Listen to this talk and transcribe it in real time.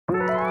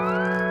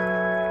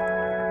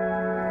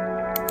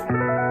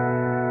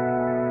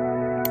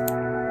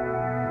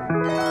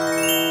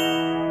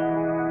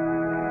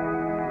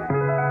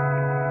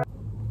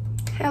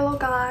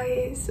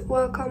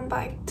welcome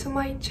back to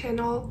my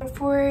channel.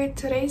 For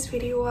today's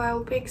video,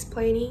 I'll be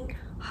explaining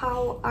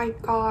how I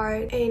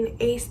got an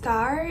A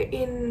star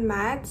in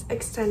maths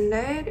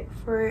extended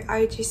for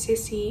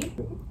IGCSE.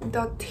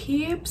 The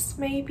tips,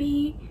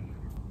 maybe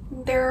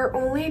there are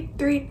only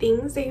 3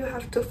 things that you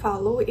have to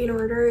follow in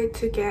order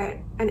to get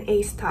an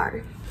A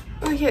star.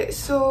 Okay,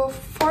 so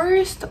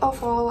first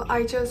of all,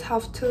 I just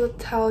have to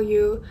tell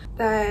you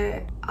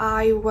that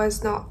I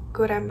was not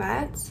good at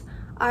maths.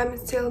 I'm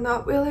still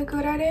not really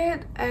good at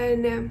it,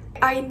 and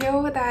I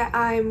know that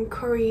I'm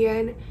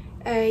Korean,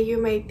 and you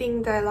may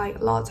think that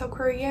like lots of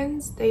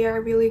Koreans, they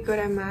are really good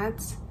at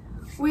maths,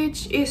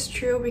 which is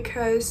true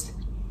because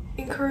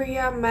in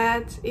Korea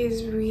maths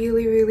is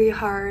really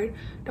hard.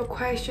 The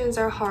questions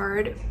are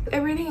hard,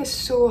 everything is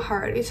so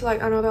hard, it's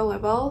like another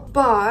level.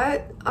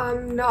 But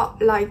I'm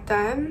not like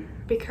them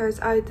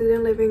because I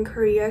didn't live in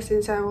Korea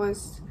since I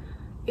was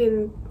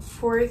in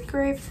 4th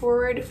grade,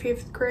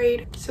 5th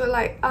grade, so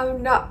like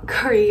I'm not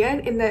Korean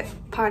in that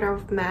part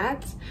of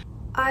maths.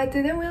 I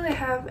didn't really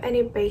have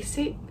any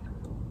basic.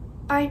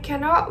 I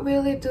cannot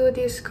really do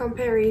this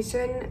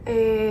comparison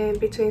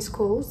between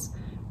schools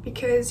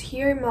because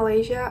here in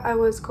Malaysia I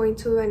was going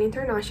to an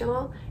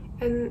international,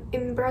 and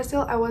in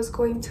Brazil I was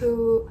going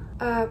to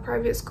a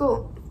private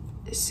school,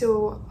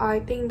 so I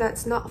think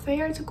that's not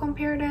fair to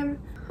compare them.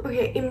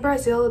 Okay, in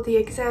Brazil the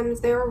exams,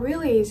 they are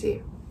really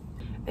easy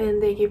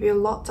and they give you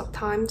lots of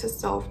time to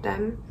solve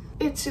them.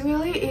 It's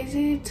really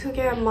easy to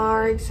get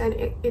marks, and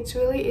it's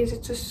really easy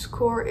to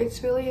score,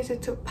 it's really easy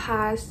to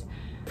pass.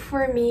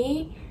 For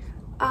me,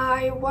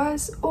 I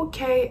was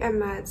okay at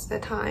maths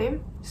that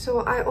time,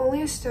 so I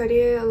only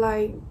studied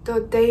like the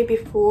day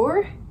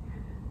before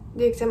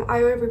the exam.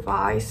 I will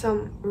revise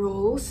some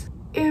rules.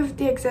 If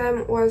the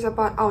exam was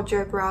about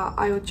algebra,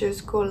 I would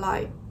just go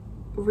like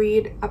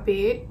read a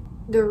bit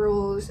the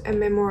rules and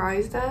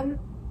memorize them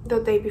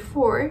the day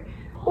before.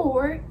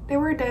 Or there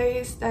were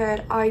days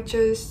that I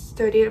just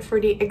studied for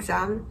the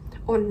exam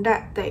on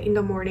that day in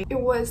the morning. It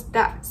was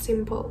that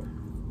simple.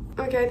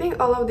 Okay, I think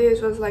all of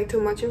this was like too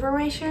much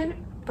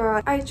information,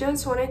 but I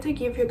just wanted to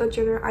give you the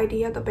general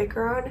idea, the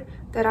background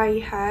that I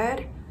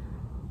had.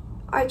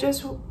 I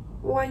just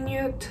want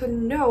you to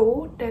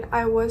know that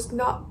I was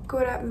not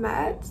good at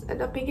maths at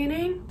the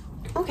beginning.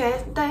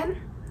 Okay,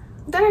 then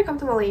I come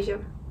to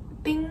Malaysia.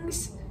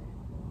 Things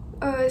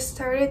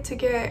started to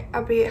get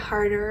a bit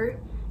harder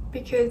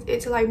because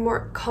it's like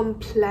more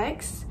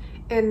complex,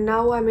 and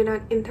now I'm in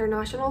an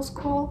international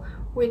school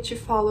which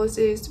follows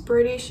this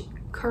British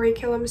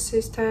curriculum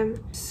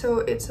system, so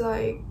it's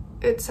like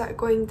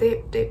going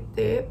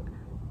deep,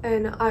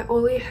 and I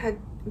only had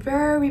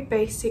very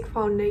basic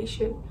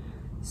foundation,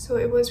 so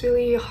it was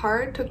really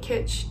hard to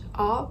catch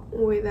up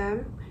with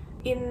them.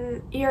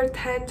 In year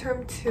 10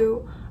 term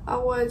 2, I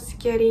was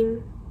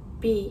getting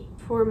B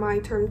for my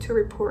term 2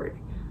 report,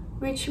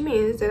 which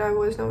means that I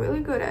was not really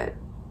good at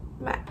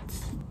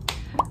maths.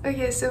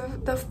 Okay, so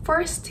the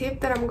first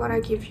tip that I'm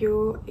gonna give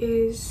you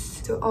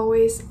is to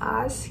always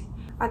ask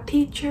a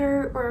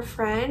teacher or a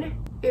friend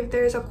if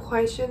there's a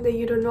question that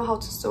you don't know how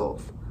to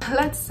solve.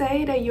 Let's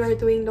say that you are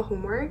doing the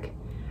homework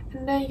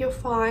and then you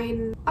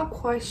find a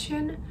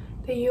question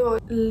that you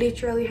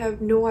literally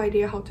have no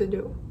idea how to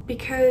do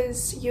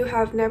because you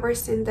have never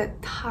seen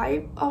that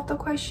type of the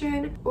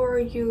question, or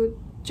you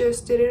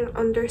just didn't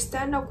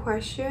understand the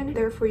question,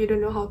 therefore you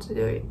don't know how to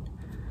do it.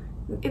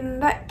 In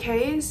that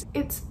case,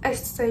 it's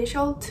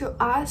essential to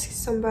ask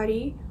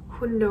somebody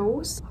who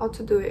knows how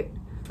to do it.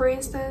 For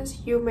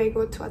instance, you may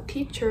go to a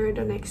teacher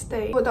the next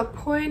day. But the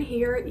point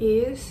here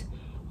is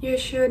you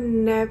should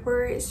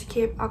never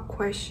skip a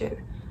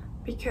question,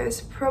 because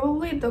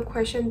probably the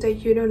questions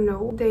that you don't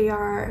know, they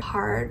are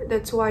hard,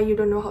 that's why you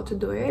don't know how to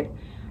do it,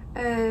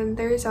 and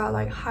there's a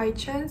like high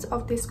chance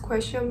of this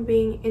question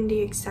being in the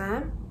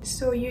exam,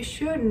 so you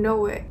should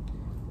know it.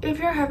 If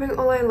you're having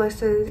online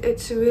lessons,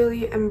 it's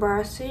really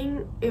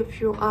embarrassing if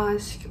you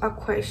ask a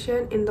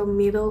question in the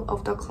middle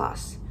of the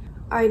class.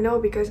 I know,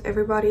 because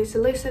everybody is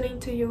listening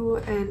to you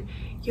and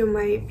you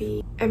might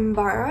be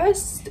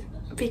embarrassed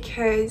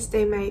because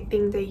they might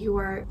think that you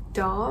are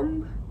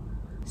dumb.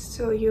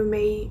 So you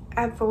may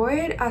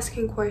avoid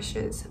asking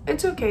questions.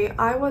 It's okay,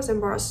 I was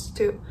embarrassed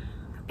too.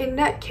 In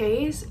that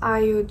case,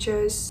 I would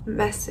just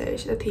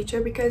message the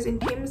teacher, because in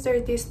Teams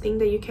there's this thing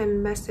that you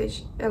can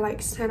message,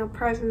 like send a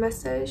private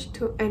message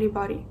to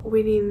anybody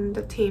within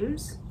the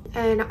Teams,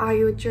 and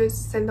I would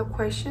just send the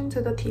question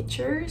to the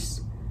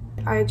teachers.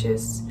 I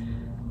just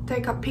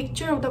take a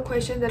picture of the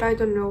question that I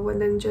don't know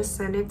and then just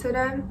send it to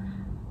them.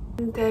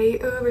 They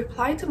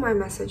reply to my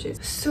messages.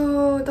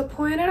 So the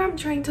point that I'm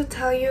trying to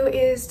tell you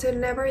is to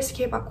never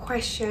skip a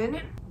question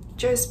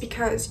just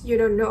because you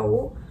don't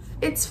know.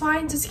 It's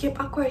fine to skip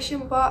a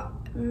question, but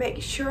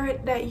make sure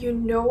that you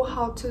know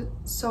how to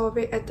solve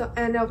it at the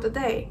end of the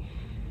day.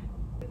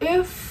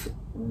 If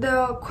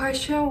the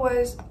question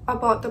was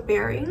about the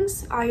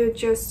bearings, I would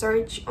just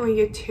search on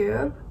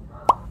YouTube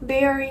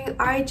bearing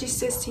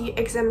IGCSE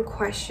exam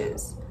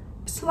questions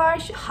 /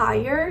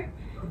 higher,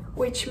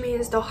 which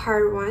means the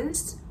hard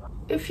ones.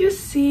 If you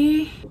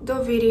see the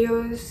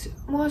videos,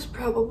 most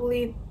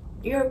probably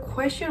your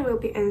question will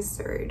be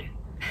answered.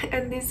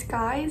 And these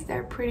guys,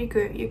 they're pretty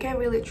good. You can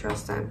really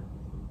trust them.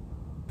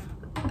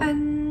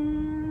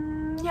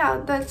 And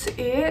yeah, that's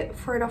it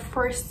for the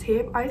first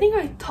tip. I think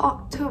I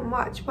talked too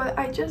much, but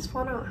I just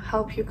want to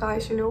help you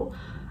guys, you know.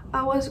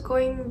 I was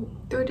going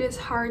through this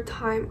hard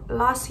time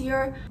last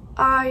year.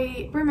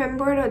 I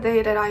remember the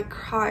day that I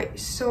cried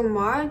so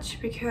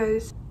much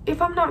because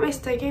if I'm not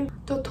mistaken,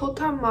 the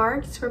total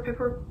marks for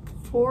paper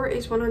 4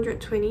 is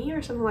 120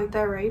 or something like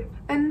that, right?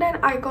 And then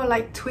I got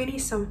like 20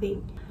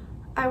 something.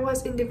 I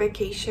was in the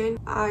vacation.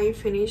 I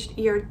finished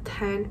year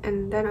 10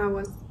 and then I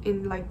was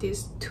in like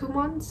this 2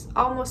 months,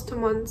 almost 2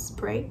 months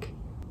break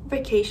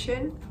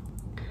vacation.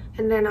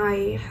 And then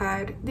I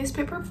had this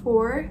paper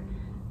 4.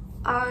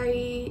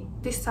 I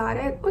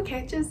decided,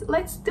 okay, just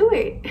let's do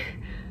it.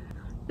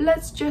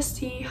 Let's just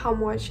see how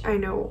much I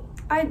know.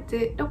 I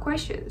did the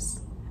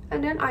questions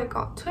and then I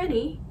got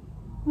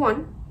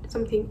 21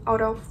 something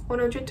out of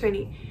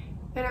 120,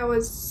 and I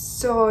was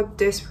so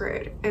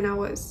desperate and I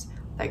was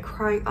like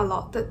crying a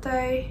lot that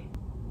day.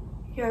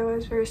 Yeah, I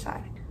was very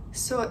sad.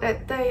 So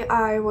that day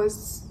I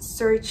was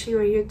searching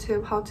on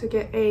YouTube how to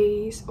get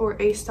A's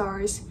or A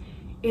stars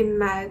in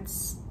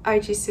maths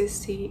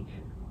IGCSE,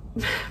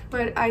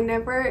 but I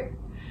never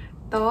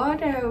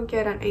thought I would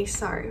get an A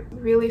star.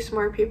 Really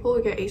smart people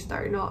get A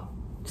star, not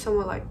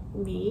someone like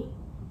me,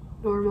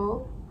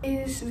 normal.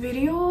 This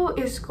video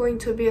is going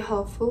to be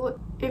helpful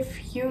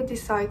if you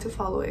decide to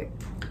follow it.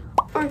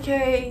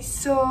 Okay,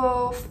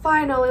 so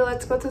finally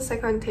let's go to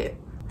second tip.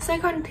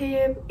 Second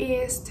tip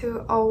is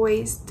to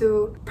always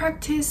do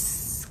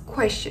practice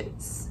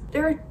questions.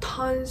 There are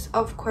tons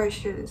of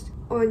questions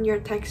on your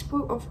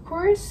textbook, of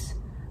course,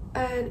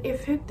 and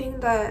if you think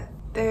that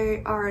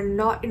they are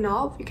not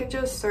enough, you can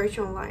just search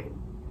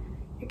online.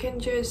 You can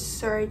just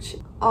search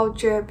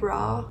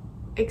algebra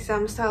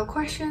exam style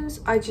questions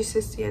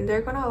IGCSE, and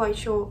they're gonna like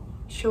show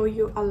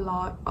you a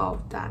lot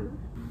of them.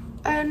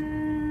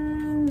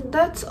 And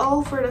that's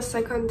all for the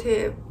second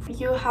tip.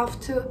 You have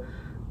to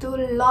do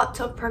lots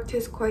of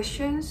practice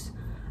questions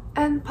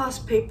and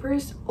past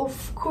papers.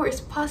 Of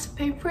course, past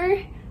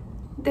paper,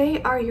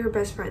 they are your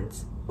best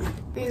friends.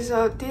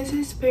 So this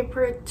is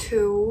paper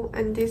 2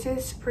 and this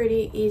is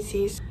pretty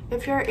easy.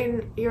 If you're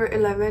in year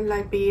 11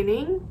 like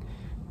beginning,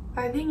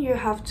 I think you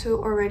have to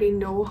already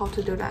know how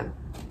to do that.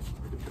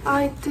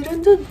 I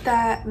didn't do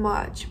that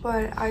much,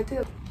 but I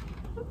did.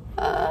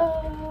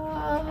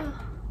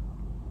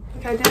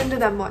 Okay, I didn't do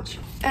that much.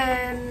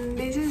 And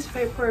this is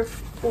paper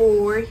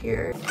 4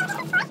 here.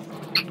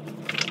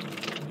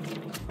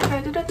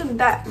 I didn't do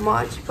that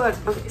much, but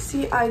okay,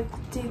 see, I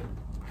did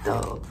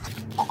though.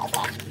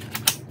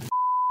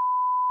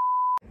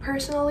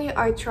 Personally,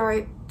 I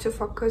tried to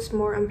focus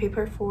more on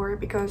paper 4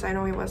 because I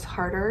know it was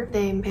harder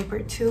than paper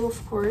 2,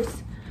 of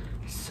course.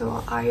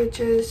 So I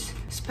just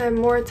spent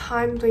more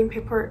time doing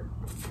paper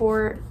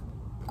 4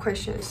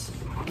 questions.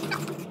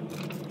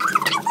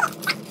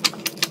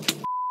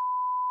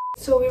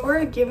 So we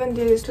were given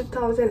this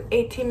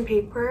 2018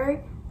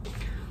 paper.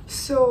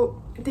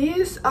 So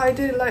this, I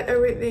did like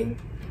everything.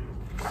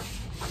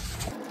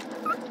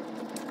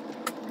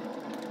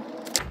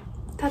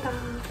 Ta-da!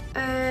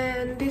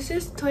 And this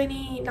is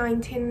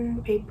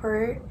 2019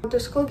 paper. The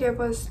school gave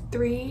us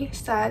 3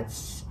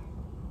 stats,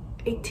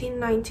 18,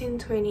 19,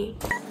 20.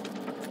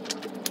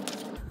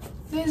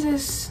 This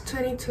is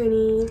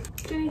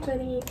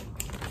 2020,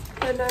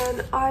 and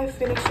then I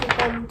finished with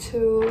them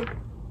too.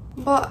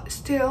 But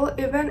still,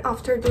 even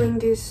after doing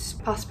this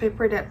past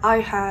paper that I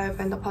have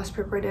and the past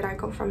paper that I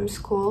got from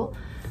school,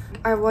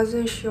 I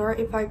wasn't sure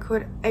if I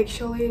could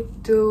actually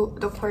do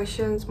the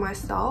questions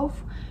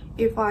myself,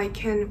 if I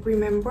can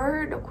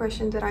remember the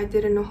questions that I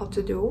didn't know how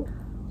to do.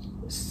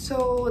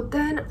 So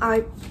then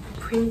I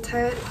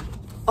printed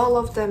all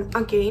of them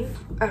again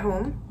at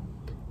home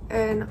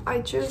and I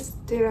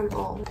just did them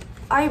all.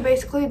 I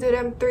basically did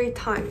them 3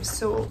 times.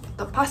 So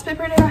the past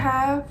paper that I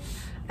have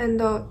and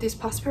this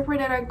past paper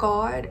that I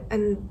got,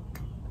 and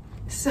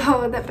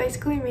so that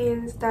basically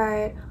means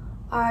that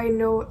I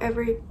know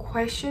every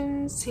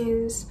question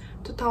since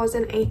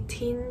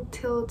 2018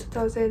 till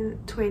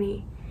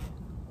 2020.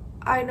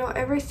 I know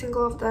every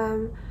single of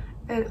them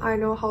and I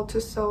know how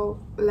to solve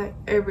like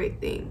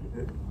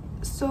everything.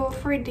 So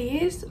for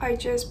this, I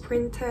just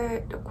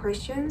printed the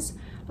questions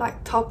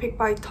like topic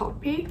by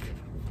topic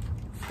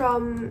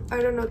from,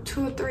 I don't know,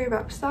 2 or 3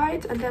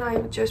 websites, and then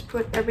I just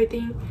put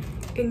everything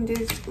in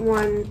this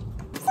one.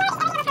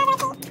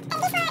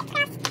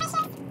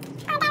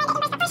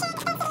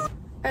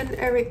 And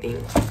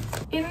everything.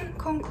 In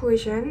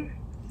conclusion,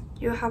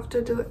 you have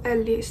to do at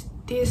least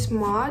this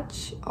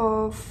much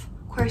of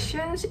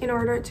questions in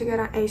order to get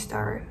an A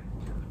star.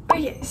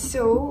 Okay,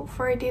 so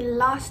for the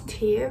last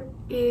tip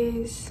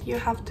is you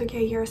have to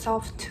get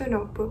yourself 2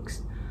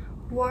 notebooks.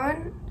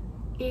 One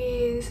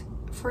is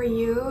for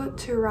you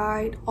to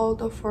write all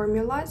the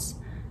formulas,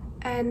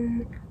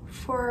 and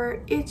for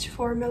each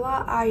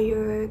formula I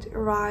would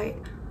write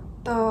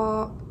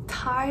the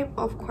type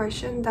of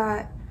question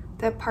that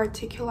that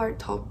particular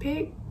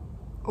topic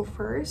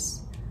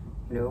offers,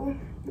 you know,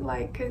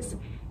 like, because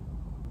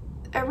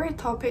every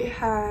topic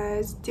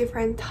has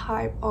different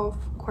type of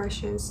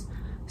questions,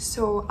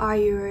 so I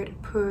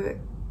would put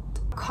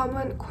a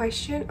common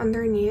question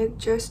underneath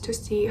just to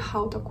see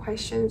how the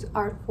questions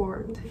are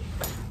formed.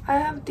 I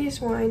have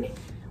this one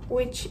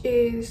which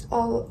is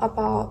all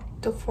about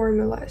the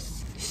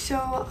formulas.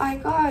 So I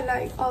got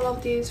like all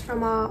of these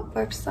from a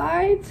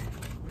website,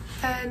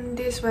 and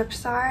this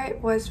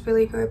website was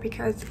really good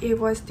because it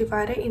was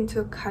divided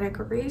into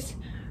categories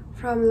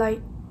from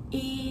like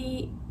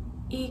E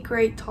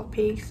grade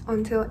topics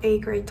until A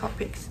grade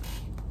topics.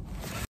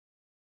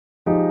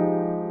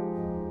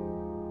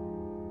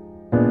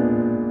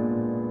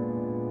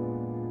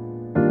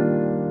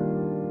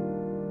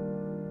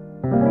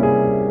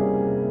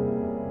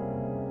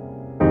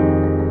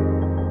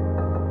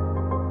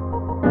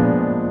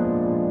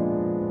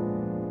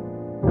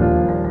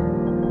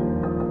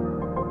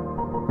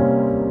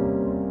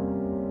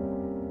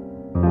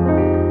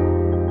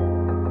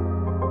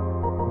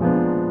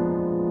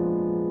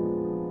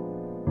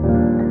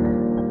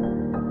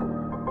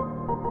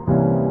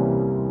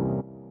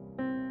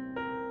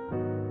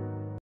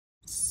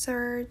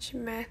 Search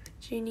Math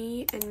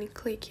Genie and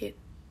click it.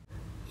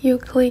 You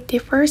click the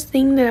first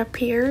thing that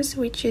appears,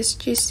 which is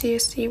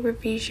GCSE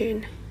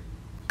revision.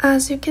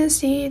 As you can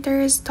see, there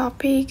is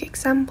topic,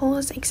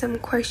 examples, exam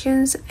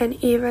questions, and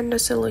even the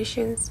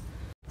solutions.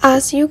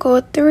 As you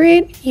go through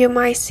it, you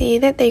might see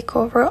that they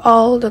cover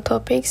all the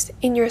topics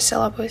in your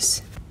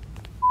syllabus.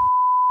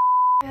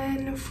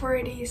 And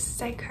for the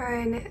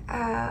second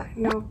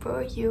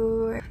notebook,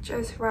 you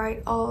just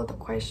write all the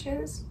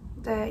questions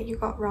that you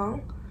got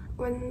wrong.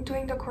 When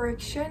doing the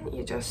correction,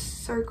 you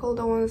just circle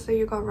the ones that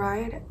you got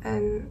right,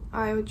 and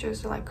I would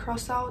just like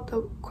cross out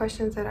the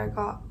questions that I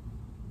got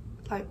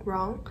like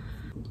wrong.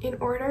 In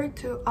order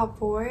to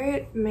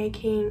avoid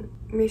making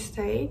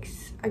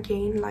mistakes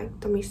again, like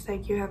the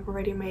mistake you have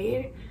already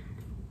made,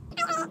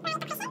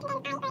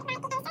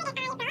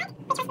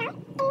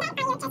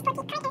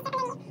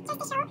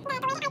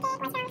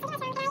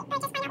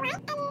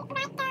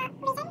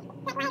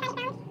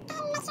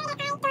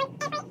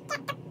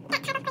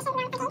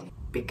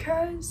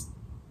 because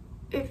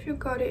if you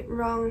got it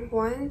wrong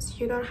once,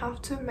 you don't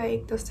have to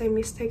make the same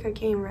mistake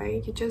again,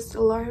 right? You just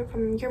learn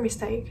from your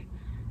mistake.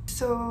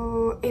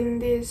 So in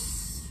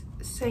this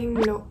same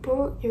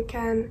notebook, you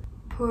can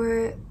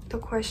put the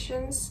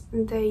questions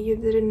that you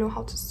didn't know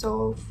how to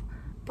solve,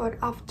 but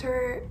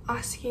after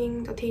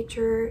asking the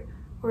teacher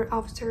or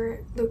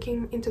after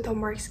looking into the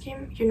mark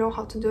scheme, you know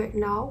how to do it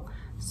now.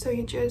 So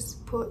you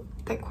just put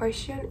the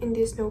question in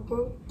this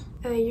notebook,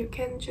 and you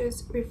can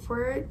just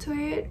refer to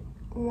it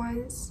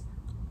once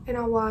in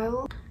a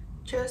while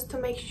just to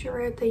make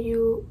sure that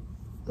you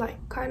like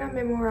kind of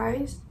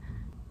memorize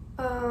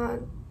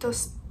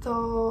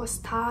the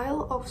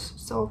style of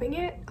solving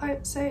it.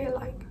 I'd say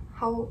like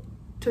how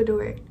to do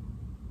it,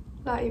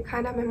 like you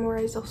kind of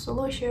memorize the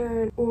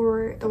solution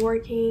or the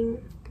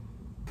working.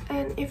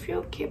 And if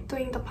you keep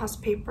doing the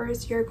past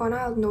papers, you're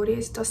gonna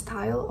notice the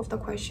style of the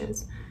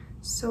questions.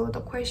 So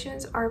the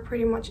questions are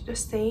pretty much the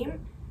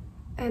same,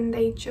 and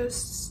they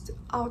just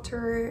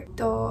alter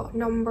the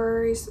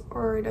numbers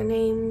or the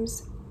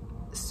names.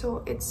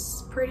 So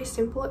it's pretty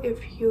simple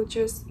if you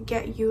just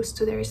get used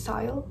to their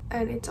style.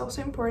 And it's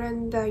also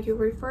important that you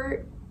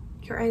refer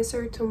your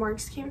answer to mark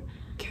scheme,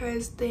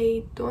 because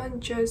they don't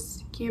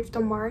just give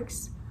the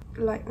marks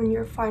like on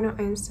your final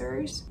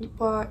answers,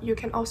 but you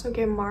can also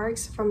get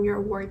marks from your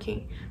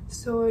working.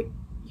 So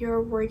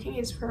your working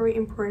is very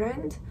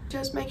important.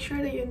 Just make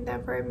sure that you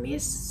never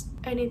miss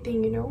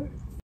anything, you know.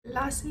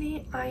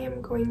 Lastly, I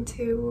am going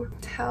to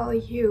tell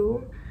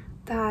you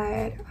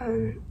that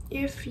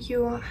if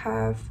you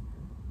have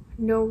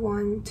no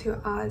one to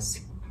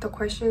ask the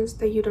questions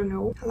that you don't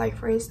know, like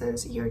for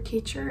instance your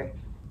teacher,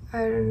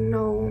 I don't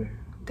know,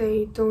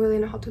 they don't really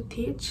know how to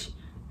teach,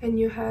 and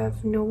you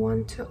have no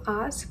one to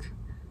ask,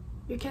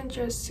 you can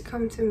just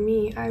come to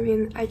me. I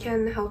mean, I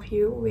can help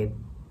you with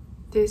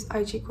these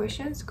IG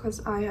questions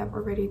because I have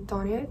already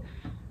done it,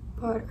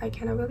 but I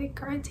cannot really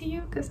guarantee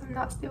you because I'm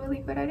not still really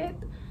good at it.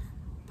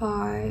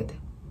 But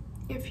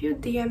if you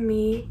DM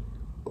me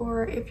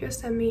or if you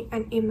send me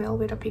an email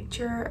with a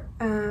picture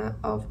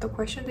of the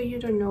question that you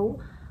don't know,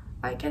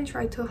 I can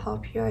try to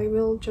help you. I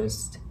will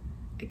just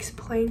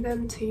explain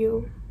them to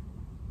you.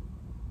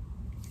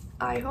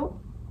 I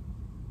hope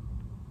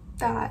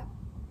that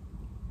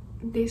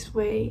this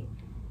way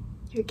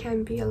you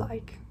can be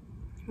like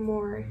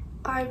more,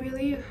 I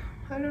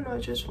don't know,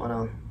 just want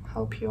to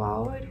help you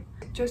out.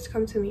 Just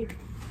come to me.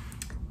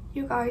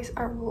 You guys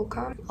are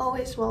welcome,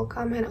 always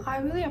welcome, and I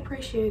really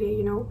appreciate it,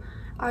 you know.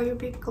 I will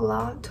be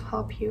glad to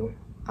help you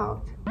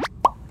out.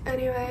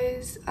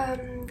 Anyways,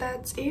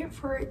 that's it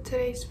for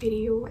today's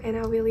video, and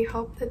I really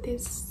hope that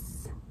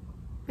this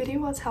video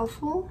was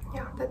helpful.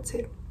 Yeah, that's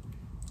it.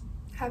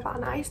 Have a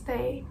nice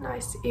day,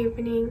 nice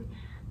evening,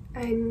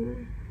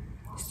 and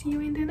see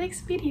you in the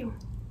next video.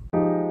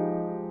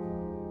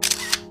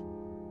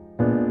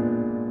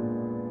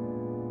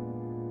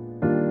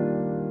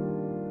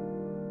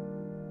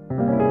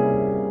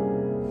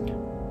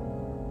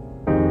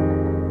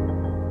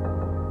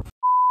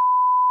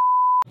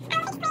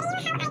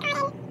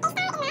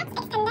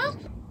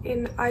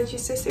 in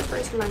IGCSE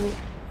first language.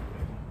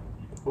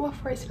 What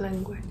first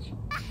language?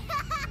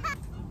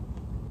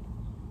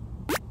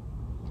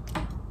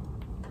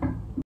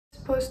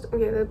 Supposed to,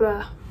 okay,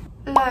 blah.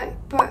 Like,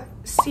 but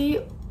see,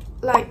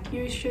 like,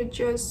 you should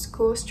just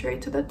go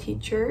straight to the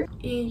teacher.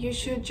 You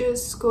should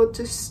just go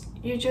to,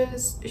 you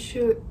just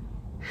should.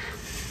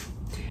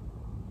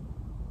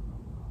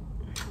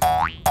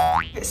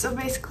 Okay, so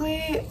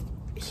basically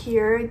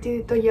here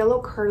the yellow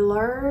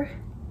color